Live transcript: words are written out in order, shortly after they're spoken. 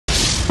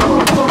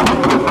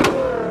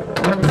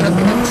Hey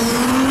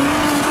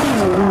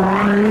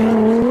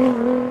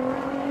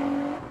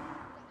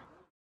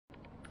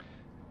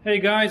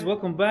guys,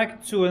 welcome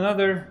back to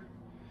another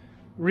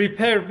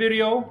repair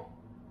video.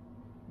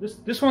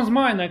 This one's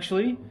mine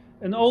actually,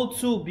 an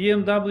 02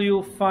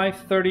 BMW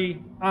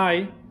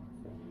 530i,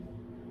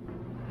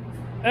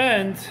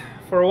 and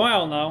for a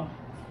while now,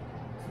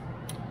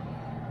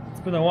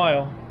 it's been a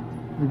while,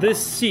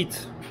 this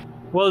seat,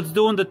 well, it's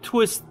doing the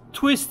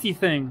twisty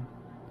thing.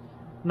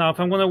 Now if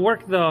I'm gonna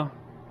work the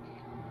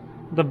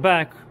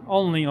back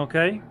only,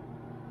 okay,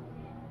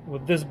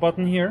 with this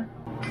button here,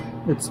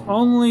 it's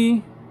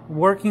only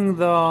working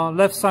the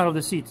left side of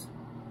the seat.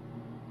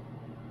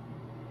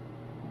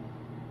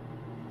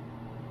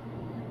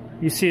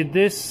 You see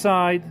this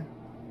side,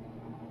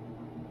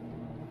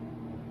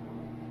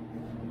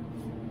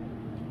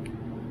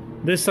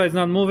 this side's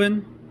not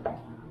moving,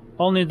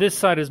 only this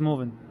side is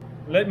moving.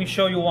 Let me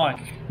show you why.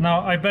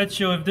 Now I bet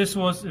you if this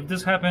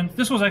happened,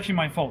 this was actually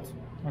my fault,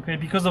 okay,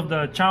 because of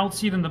the child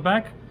seat in the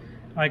back.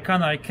 I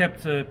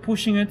kept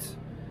pushing it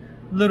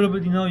a little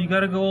bit, you know, you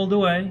gotta go all the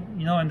way,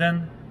 you know, and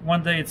then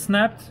one day it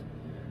snapped.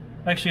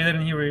 Actually, I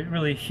didn't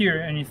really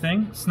hear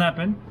anything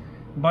snapping,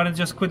 but it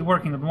just quit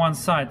working on one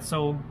side.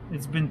 So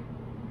it's been,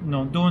 you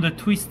know, doing the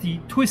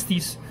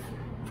twisties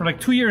for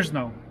like 2 years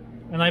now.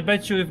 And I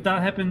bet you if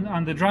that happened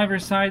on the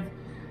driver's side,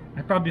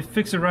 I'd probably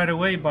fix it right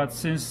away. But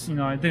since, you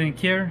know, I didn't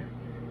care,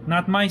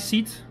 not my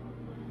seat,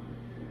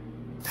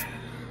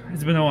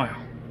 it's been a while.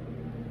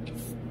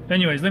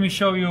 Anyways, let me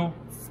show you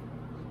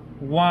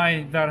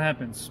why that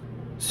happens.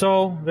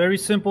 So very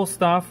simple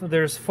stuff.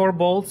 There's 4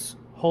 bolts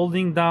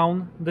holding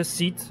down the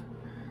seat.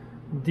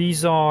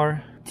 These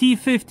are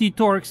T50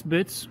 Torx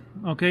bits,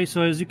 okay,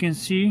 so as you can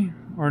see,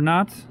 or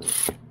not,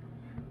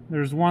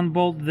 there's one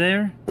bolt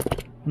there,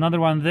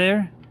 another one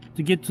there.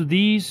 To get to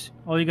these,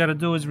 all you gotta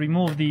do is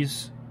remove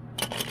these.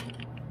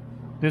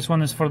 This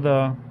one is for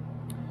the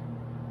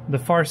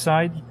far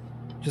side.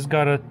 Just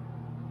gotta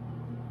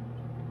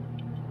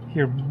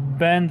here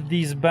bend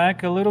these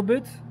back a little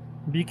bit.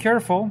 Be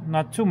careful,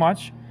 not too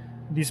much.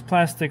 These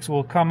plastics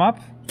will come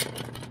up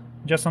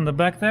just on the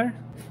back there,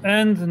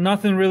 and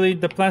nothing really,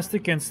 the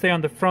plastic can stay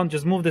on the front.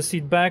 Just move the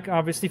seat back.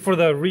 Obviously for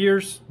the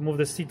rears, move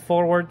the seat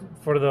forward.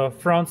 For the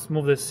fronts,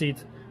 move the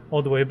seat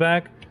all the way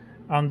back.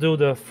 Undo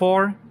the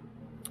 4,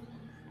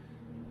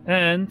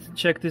 and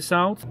check this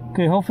out.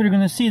 Okay, hopefully you're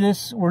gonna see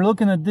this. We're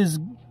looking at this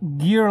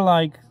gear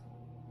like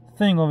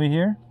thing over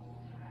here.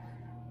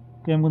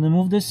 Okay, I'm gonna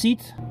move the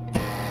seat.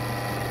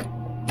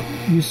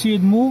 You see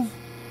it move?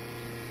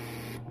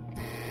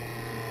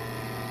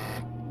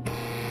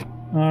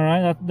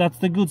 Alright, that's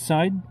the good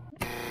side,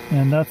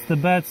 and that's the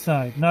bad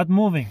side, not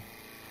moving.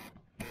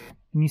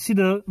 And you see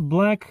the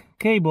black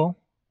cable,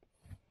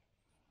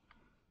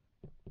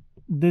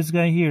 this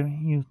guy here,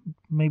 you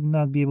may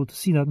not be able to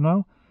see that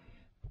now,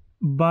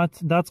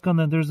 but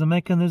there's a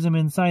mechanism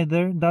inside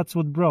there. That's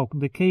what broke.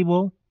 The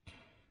cable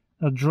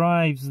that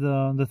drives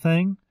the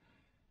thing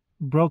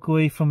broke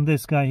away from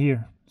this guy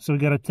here, so we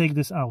gotta take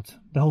this out,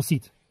 the whole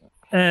seat.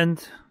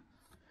 And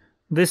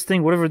this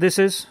thing, whatever this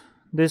is,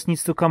 this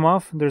needs to come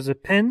off. There's a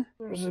pin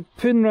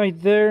right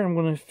there. I'm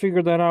gonna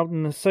figure that out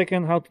in a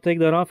second, how to take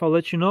that off. I'll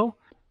let you know.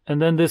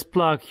 And then this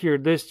plug here,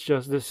 this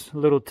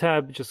little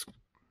tab, just,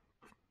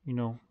 you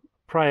know,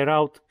 pry it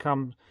out.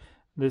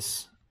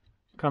 This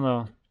kind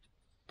of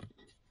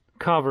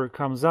cover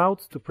comes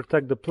out to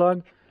protect the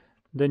plug.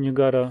 Then you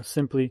gotta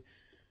simply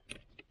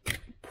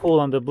pull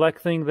on the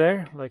black thing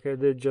there, like I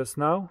did just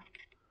now,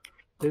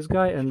 this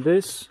guy, and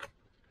this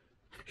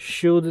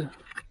should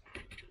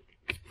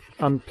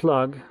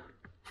unplug.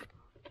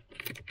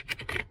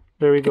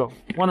 There we go.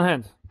 One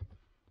hand.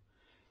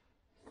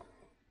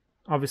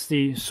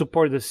 Obviously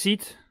support the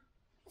seat.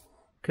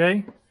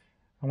 Okay.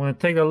 I'm going to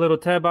take that little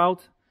tab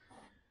out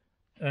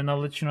and I'll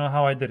let you know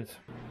how I did it.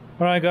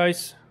 Alright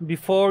guys,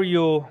 before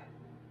you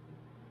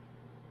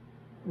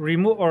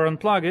remove or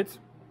unplug it,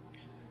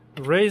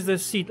 raise the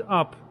seat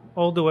up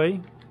all the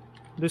way,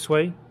 this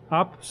way,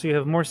 up, so you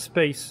have more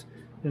space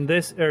in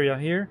this area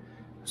here.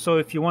 So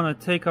if you want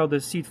to take out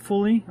the seat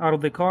fully out of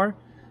the car,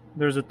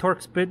 there's a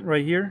Torx bit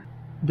right here.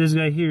 This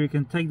guy here, you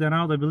can take that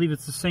out. I believe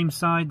it's the same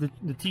side,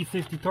 the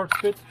T50 Torx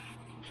bit.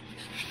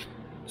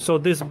 So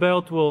this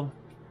belt will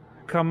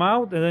come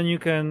out, and then you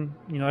can,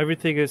 you know,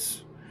 everything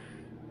is,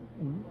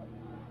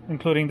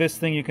 including this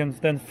thing, you can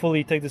then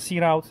fully take the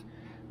seat out.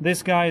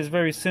 This guy is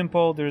very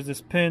simple. There's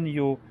this pin,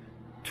 you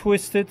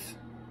twist it,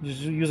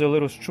 just use a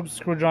little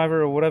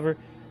screwdriver or whatever,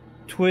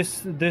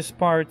 twist this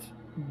part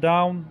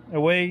down,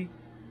 away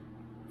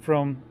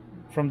from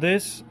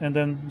this, and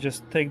then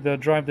just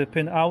drive the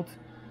pin out,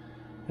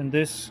 and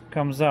this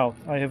comes out.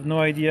 I have no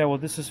idea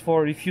what this is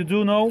for. If you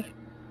do know,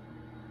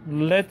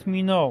 let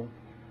me know.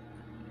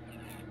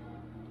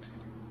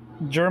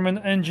 German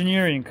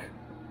engineering,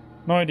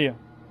 no idea.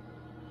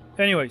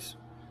 Anyways,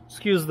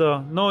 excuse the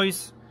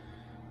noise,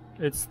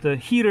 it's the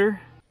heater.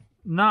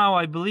 Now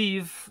I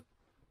believe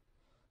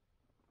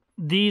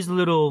these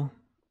little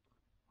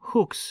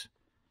hooks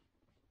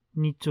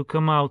need to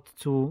come out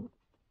to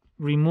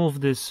remove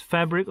this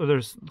fabric, or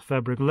there's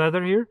fabric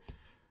leather here.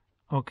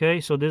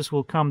 Okay, so this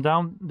will come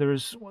down.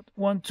 There's what,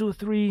 1, 2,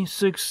 3,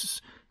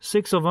 6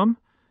 of them.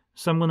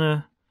 So I'm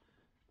gonna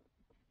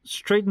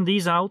straighten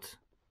these out.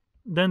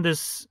 Then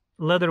this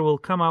leather will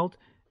come out,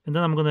 and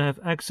then I'm gonna have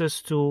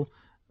access to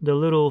the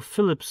little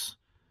Phillips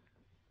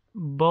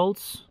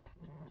bolts,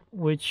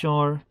 which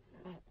are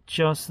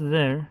just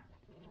there.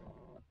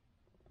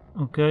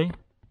 Okay,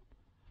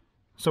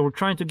 so we're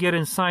trying to get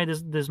inside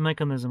this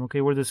mechanism, okay,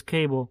 where this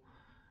cable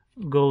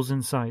goes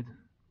inside.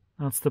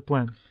 That's the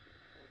plan.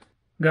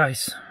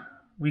 Guys,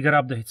 we got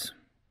updates,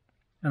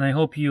 and I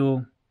hope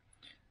you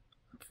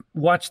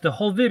watched the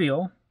whole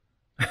video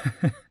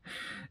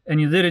and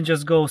you didn't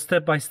just go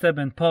step by step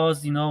and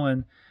pause, you know,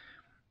 and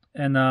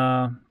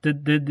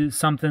did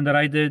something that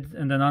I did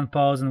and then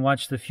unpause and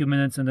watched a few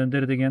minutes and then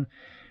did it again,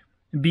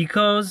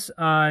 because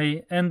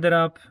I aimed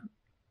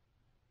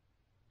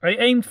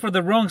for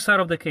the wrong side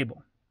of the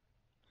cable.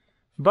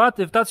 But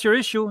if that's your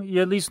issue,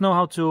 you at least know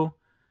how to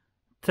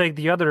take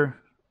the other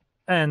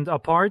end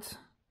apart,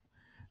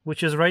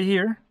 which is right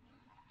here.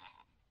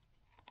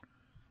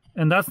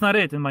 And that's not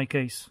it in my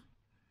case.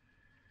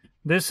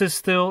 This is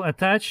still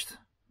attached,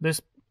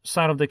 this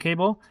side of the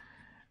cable.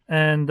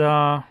 And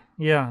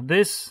yeah,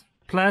 this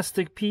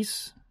plastic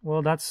piece,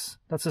 well, that's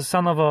a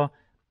son of a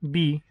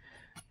bee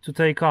to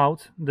take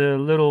out. The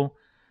little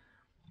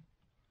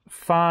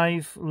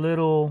 5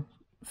 little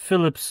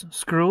Phillips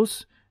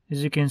screws.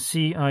 As you can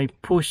see, I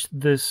pushed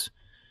this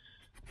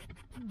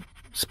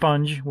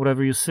sponge,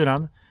 whatever you sit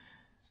on,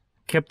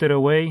 kept it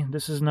away.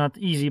 This is not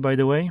easy, by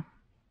the way,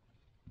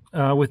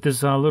 with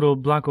this little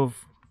block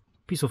of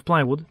piece of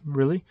plywood,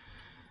 really.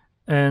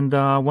 And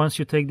once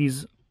you take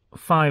these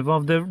 5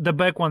 off, the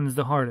back one is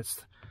the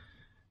hardest.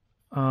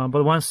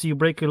 But once you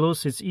break it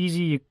loose, it's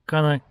easy. You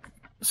kind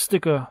of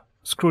stick a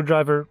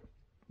screwdriver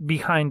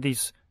behind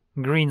these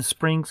green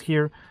springs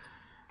here,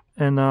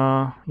 and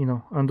you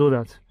know, undo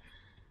that.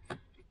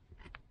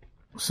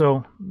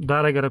 So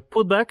that I gotta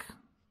put back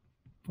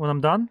when I'm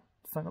done.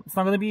 It's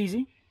not gonna be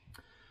easy.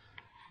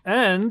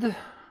 And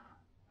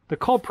the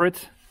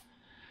culprit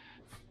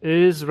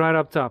is right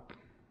up top.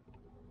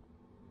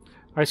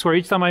 I swear,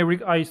 each time I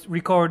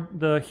record,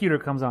 the heater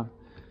comes on.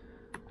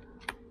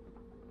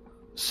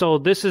 So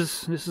this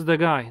is the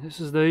guy. This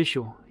is the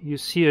issue. You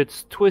see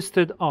it's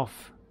twisted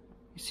off.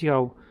 You see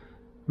how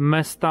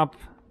messed up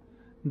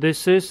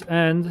this is,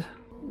 and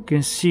you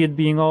can see it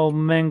being all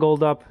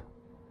mangled up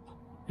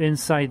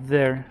inside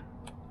there.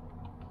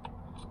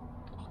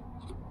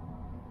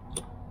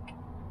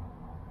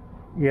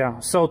 Yeah,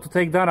 so to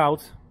take that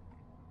out,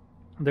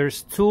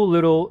 there's 2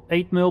 little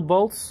 8mm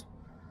bolts.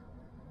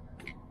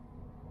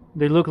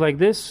 They look like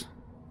this,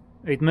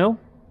 8mm.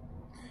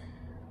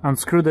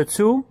 Unscrew the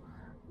 2.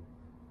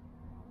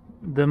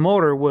 The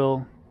motor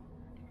will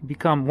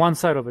become, one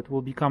side of it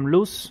will become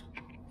loose.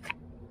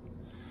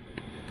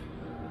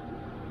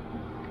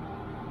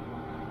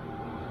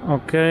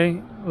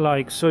 Okay,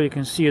 like so, you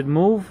can see it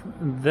move.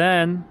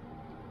 Then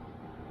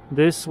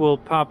this will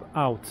pop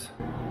out.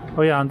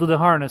 Oh yeah, undo the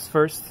harness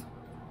first.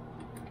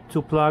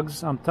 2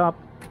 plugs on top.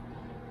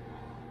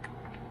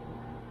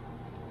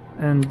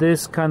 And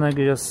this kind of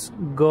just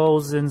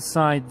goes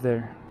inside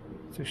there.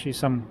 It's actually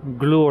some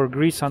glue or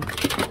grease on.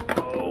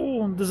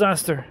 Oh,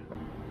 disaster.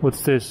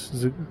 What's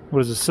this?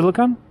 What is this,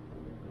 silicone?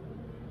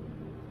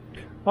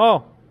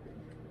 Oh,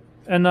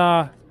 and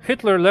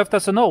Hitler left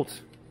us a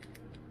note.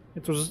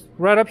 It was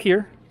right up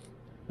here.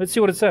 Let's see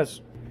what it says.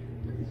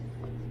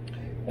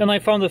 And I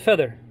found a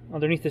feather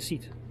underneath the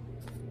seat.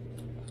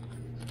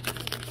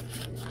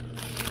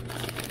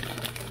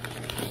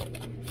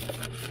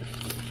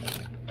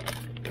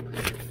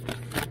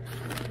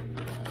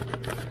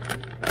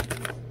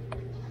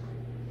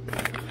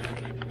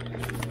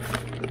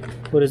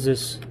 What is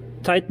this?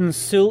 Titan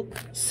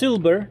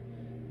silver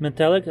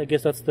metallic. I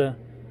guess that's the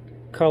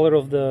color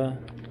of the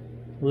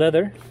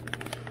leather.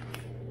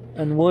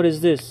 And what is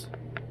this?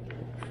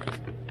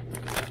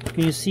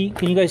 Can you see?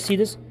 Can you guys see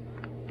this?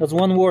 That's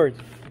one word.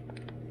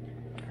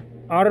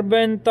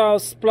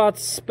 Arbentas plat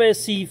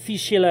speci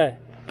fischele.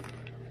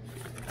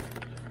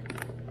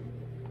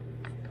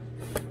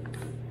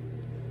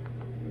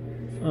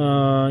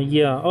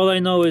 Yeah, all I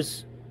know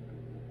is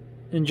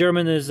in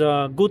German is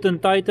Guten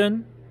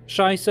Titan,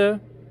 Scheiße,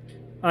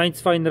 1,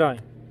 2, 3.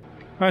 Alright,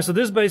 so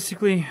this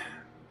basically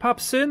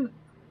pops in,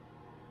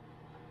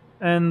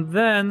 and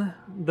then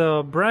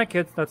the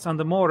bracket that's on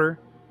the motor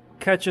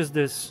catches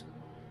this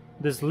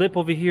lip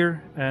over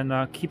here and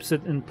keeps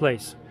it in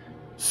place.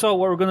 So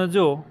what we're gonna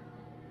do,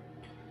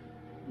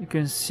 you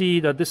can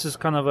see that this is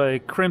kind of a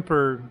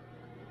crimper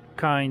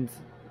kind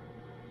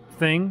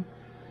thing.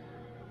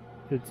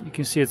 You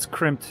can see it's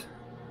crimped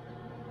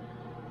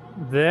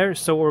there.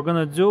 So what we're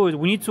gonna do is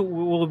we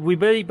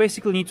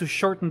basically need to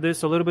shorten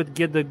this a little bit,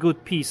 get the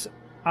good piece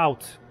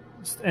out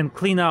and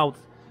clean out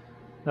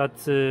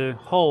that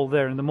hole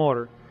there in the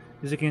motor.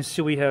 As you can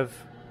see, we have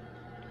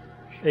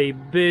a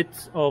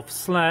bit of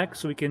slack,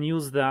 so we can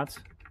use that.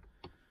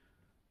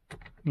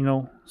 You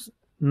know,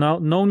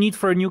 no need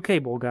for a new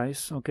cable,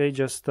 guys. Okay,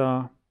 just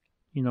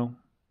you know,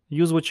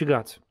 use what you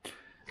got.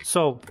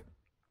 So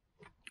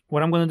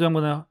what I'm going to do, I'm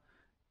going to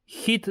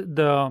heat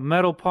the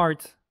metal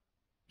part,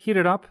 heat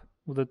it up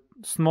with a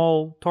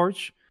small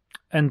torch,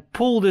 and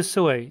pull this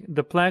away.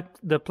 The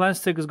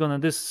plastic is going to,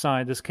 this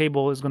side, this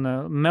cable is going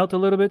to melt a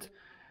little bit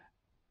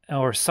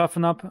or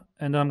soften up,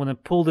 and then I'm going to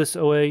pull this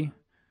away,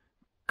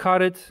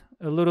 cut it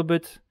a little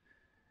bit,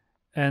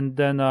 and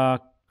then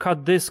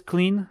cut this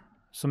clean.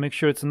 So make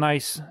sure it's a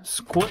nice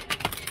square.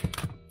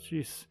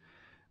 Jeez.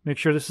 Make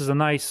sure this is a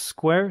nice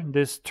square.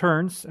 This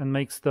turns and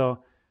makes the,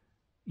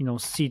 you know,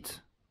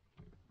 seat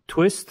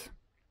twist.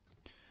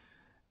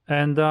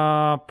 And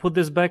put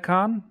this back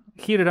on,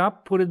 heat it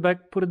up, put it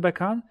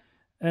back on,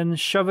 and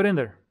shove it in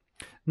there.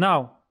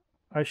 Now,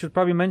 I should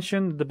probably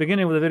mention at the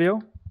beginning of the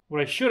video,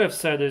 what I should have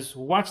said is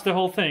watch the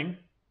whole thing,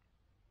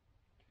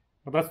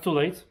 but that's too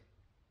late.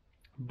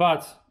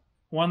 But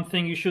one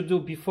thing you should do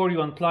before you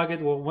unplug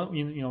it, well,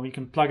 you know, you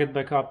can plug it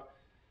back up.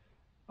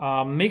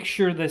 Make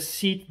sure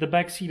the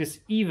back seat is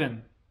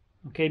even,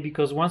 okay?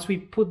 Because once we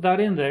put that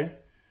in there,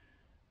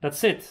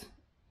 that's it.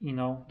 You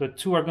know, the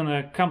two are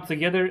gonna come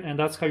together, and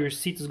that's how your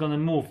seat is gonna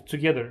move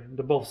together,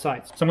 the both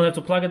sides. So I'm gonna have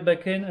to plug it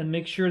back in and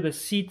make sure the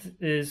seat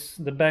is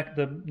the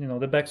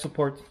back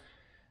support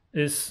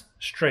is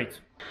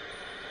straight.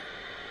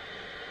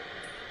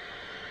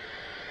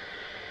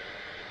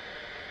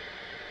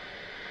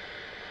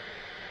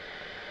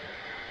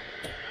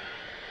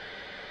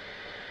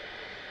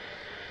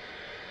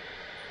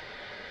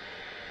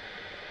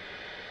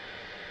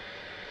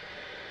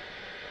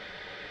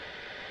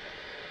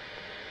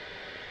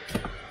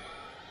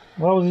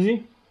 Well, that was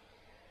easy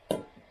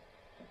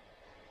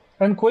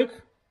and quick.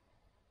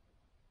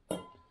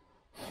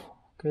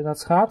 Okay,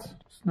 that's hot.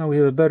 So now we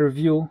have a better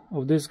view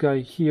of this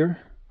guy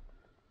here.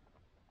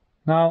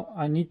 Now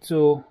I need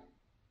to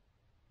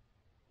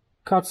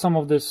cut some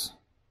of this.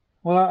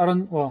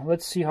 Well,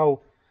 let's see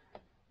how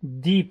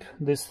deep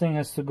this thing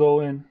has to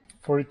go in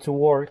for it to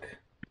work.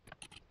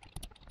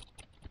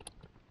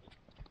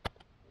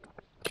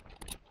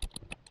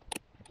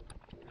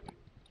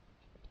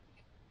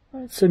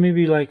 I'd say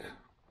maybe like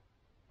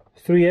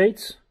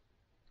 3/8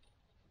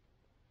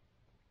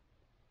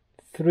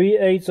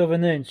 of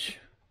an inch.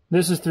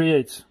 This is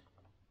 3/8.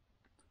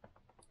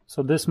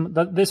 So this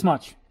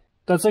much.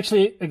 That's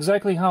actually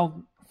exactly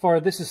how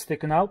far this is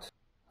sticking out.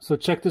 So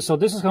check this. So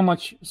this is how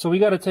much. So we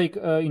got to take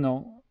you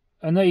know,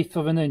 1/8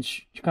 of an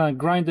inch. You kind of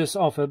grind this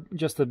off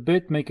just a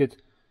bit, make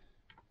it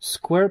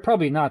square.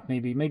 Probably not.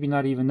 Maybe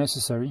not even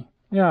necessary.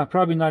 Yeah,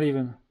 probably not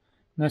even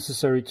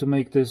necessary to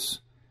make this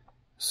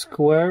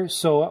square.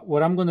 So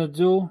what I'm gonna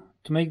do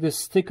to make this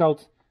stick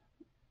out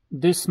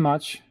this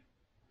much,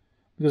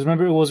 because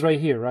remember it was right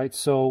here, right?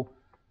 So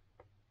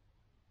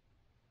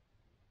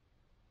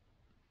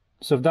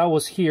if that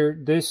was here,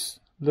 this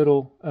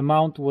little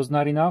amount was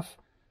not enough.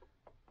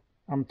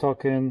 I'm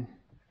talking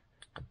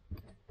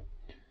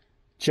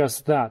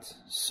just that.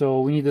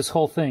 So we need this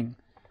whole thing.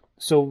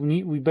 So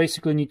we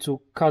basically need to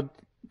cut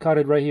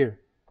it right here,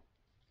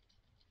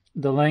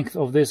 the length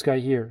of this guy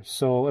here.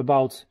 So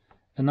about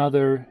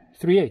another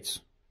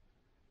 3/8.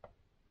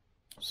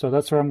 So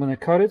that's where I'm going to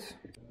cut it.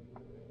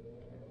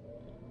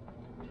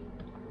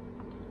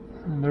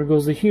 And there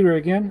goes the heater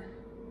again.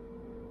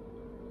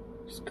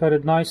 Just cut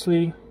it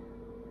nicely.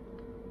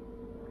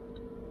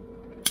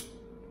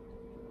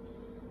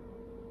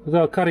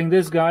 Without cutting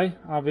this guy,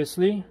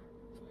 obviously.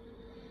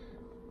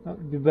 That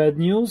would be bad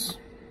news.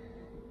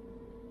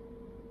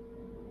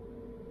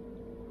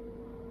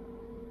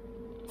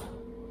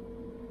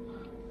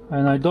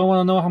 And I don't want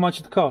to know how much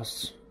it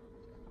costs.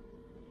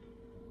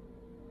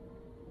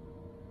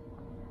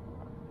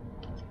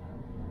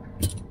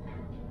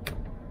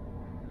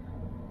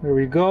 There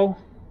we go.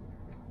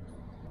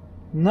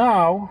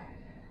 Now,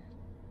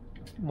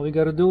 all we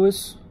gotta do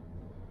is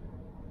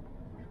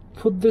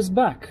put this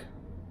back.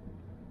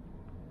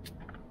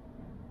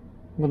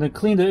 I'm gonna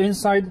clean the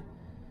inside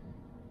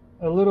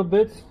a little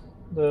bit.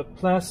 The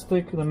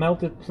plastic, the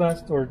melted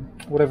plastic, or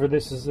whatever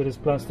this is, it is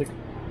plastic.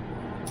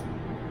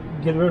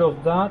 Get rid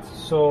of that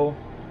so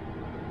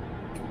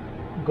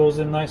it goes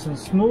in nice and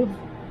smooth.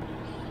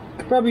 You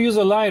could probably use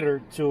a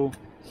lighter to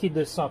heat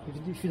this up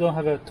if you don't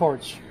have a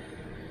torch.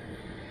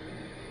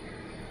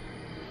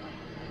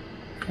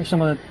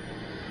 Actually, I'm going to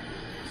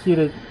heat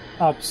it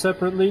up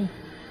separately,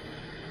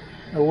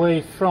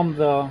 away from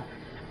the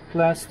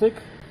plastic.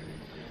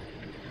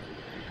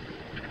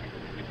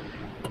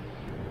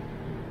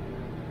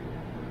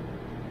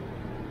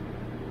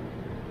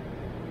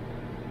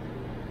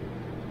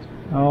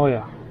 Oh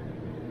yeah.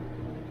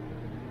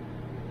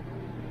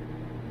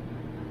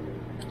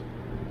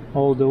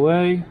 All the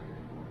way.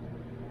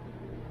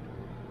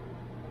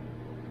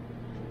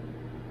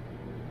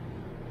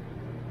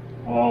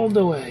 All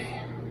the way.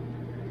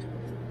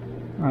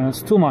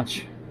 That's too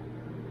much.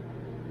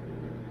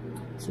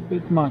 It's a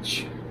bit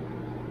much.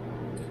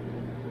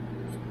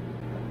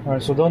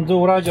 Alright, so don't do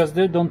what I just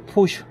did. Don't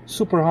push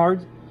super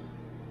hard,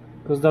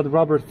 because that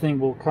rubber thing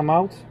will come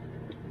out.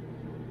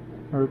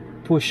 Or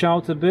push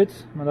out a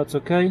bit, but that's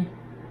okay.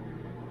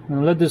 I'm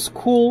gonna let this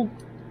cool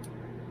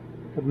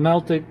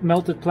But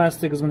melted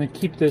plastic is going to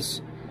keep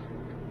this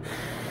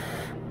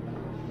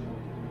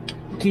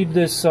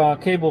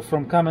cable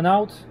from coming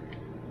out.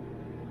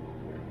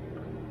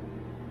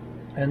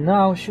 And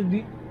now should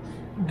be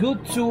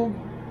good to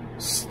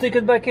stick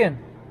it back in.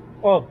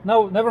 Oh,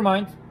 no, never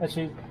mind.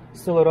 Actually,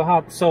 still a little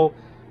hot. So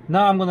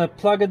now I'm gonna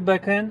plug it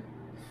back in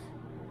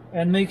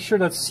and make sure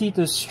that seat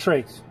is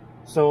straight.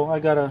 So I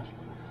gotta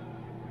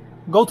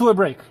go to a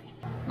break.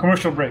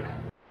 Commercial break.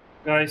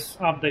 Guys,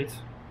 update.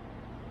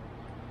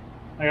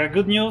 I got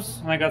good news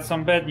and I got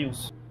some bad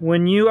news.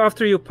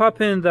 After you pop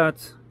in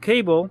that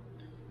cable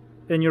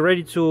and you're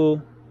ready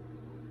to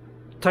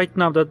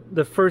tighten up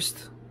the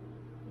first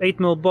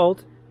 8mm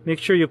bolt, make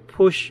sure you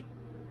push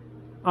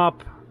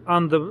up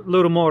on the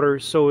little motor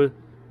so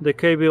the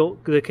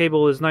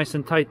cable is nice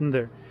and tight in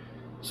there.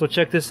 So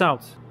check this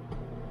out.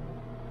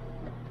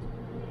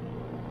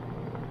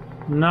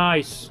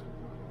 Nice.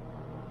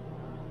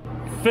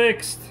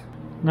 Fixed.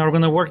 Now we're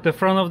gonna work the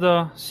front of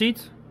the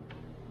seat.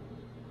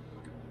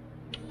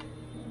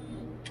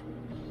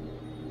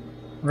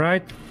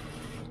 Right.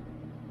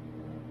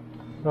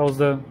 That was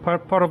the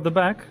part of the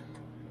back,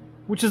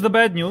 which is the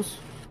bad news.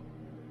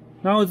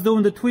 Now it's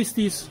doing the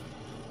twisties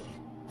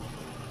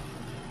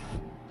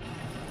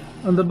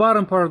on the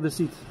bottom part of the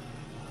seat.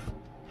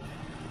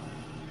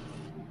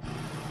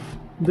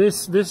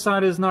 This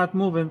side is not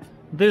moving.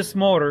 This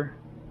motor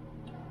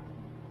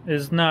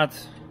is not.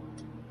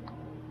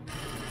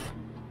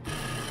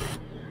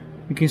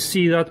 You can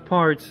see that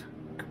part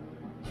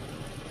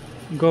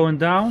going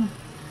down,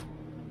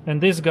 and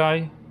this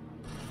guy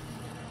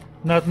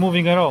not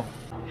moving at all.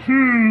 So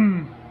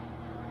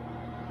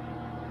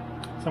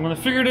I'm gonna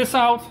figure this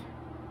out,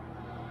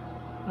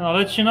 and I'll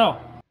let you know.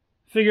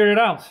 Figured it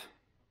out.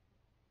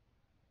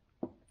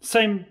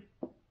 Same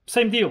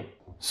deal.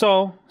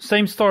 So,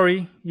 same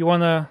story. You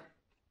wanna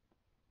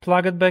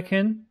plug it back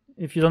in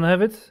if you don't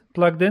have it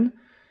plugged in.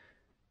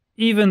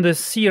 Even the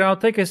seat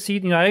out. Take a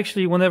seat. I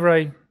actually, whenever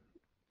I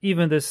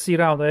even the seat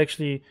out, I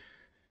actually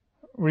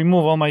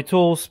remove all my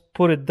tools,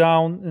 put it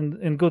down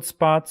in good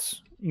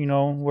spots,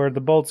 where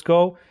the bolts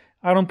go.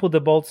 I don't put the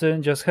bolts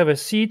in, just have a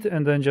seat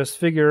and then just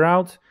figure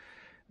out.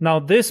 Now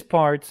this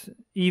part,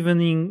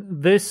 evening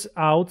this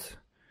out,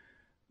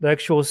 the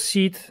actual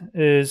seat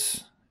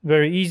is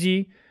very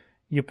easy.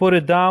 You put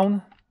it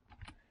down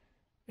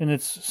in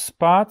its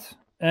spot,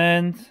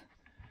 and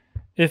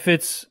if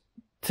it's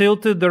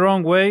tilted the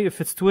wrong way, if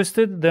it's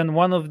twisted, then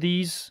one of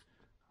these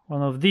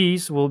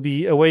will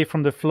be away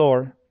from the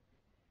floor.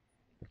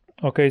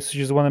 Okay, so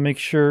you just want to make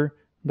sure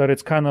that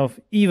it's kind of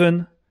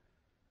even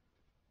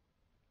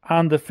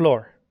on the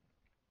floor.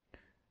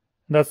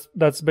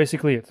 That's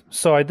basically it.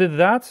 So I did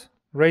that,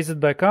 raised it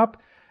back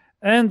up,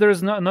 and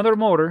there's another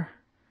motor.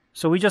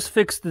 So we just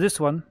fixed this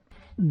one.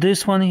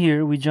 This one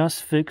here we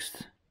just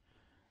fixed,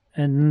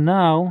 and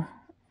now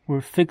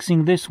we're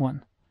fixing this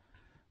one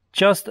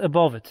just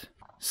above it.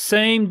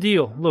 Same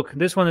deal. Look,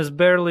 this one is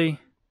barely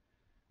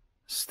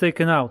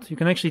sticking out. You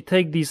can actually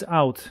take these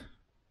out.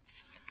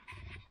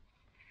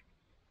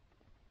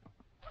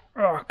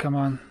 Oh, come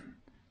on.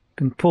 You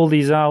can pull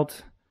these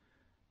out,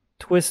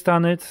 twist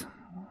on it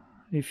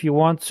if you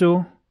want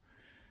to.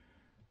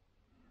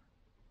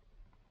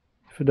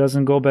 If it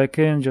doesn't go back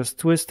in, just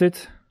twist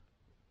it.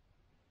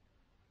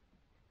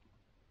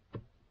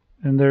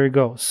 And there you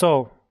go.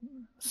 So,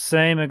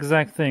 same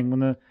exact thing. I'm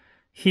gonna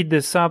heat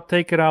this up,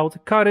 take it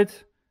out, cut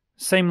it,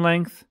 same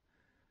length,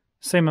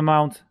 same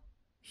amount,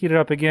 heat it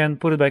up again,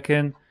 put it back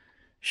in,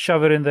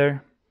 shove it in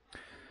there.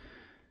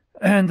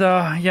 And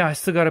yeah, I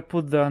still gotta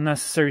put the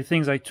necessary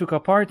things I took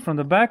apart from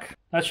the back.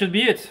 That should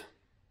be it.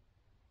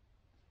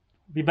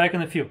 Be back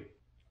in a few.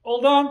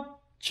 Hold on,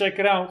 check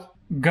it out.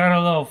 Gotta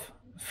love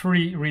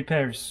free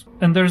repairs.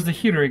 And there's the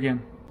heater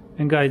again.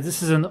 And guys,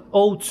 this is an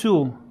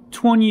 02,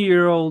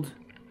 20-year-old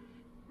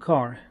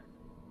car.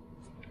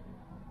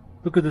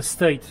 Look at the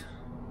state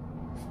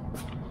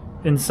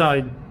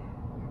inside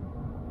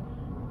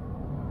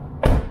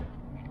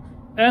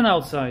and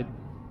outside.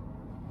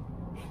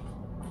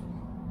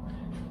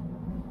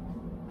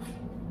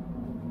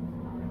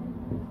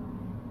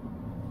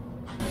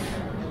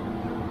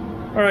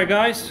 Alright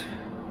guys,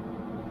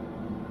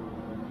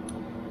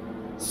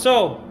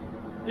 so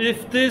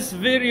if this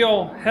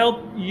video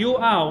helped you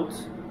out,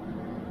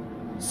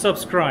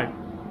 subscribe,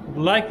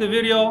 like the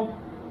video.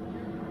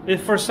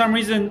 If for some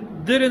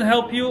reason didn't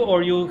help you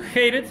or you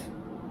hate it,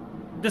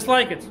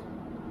 dislike it.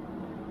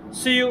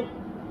 See you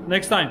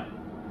next time.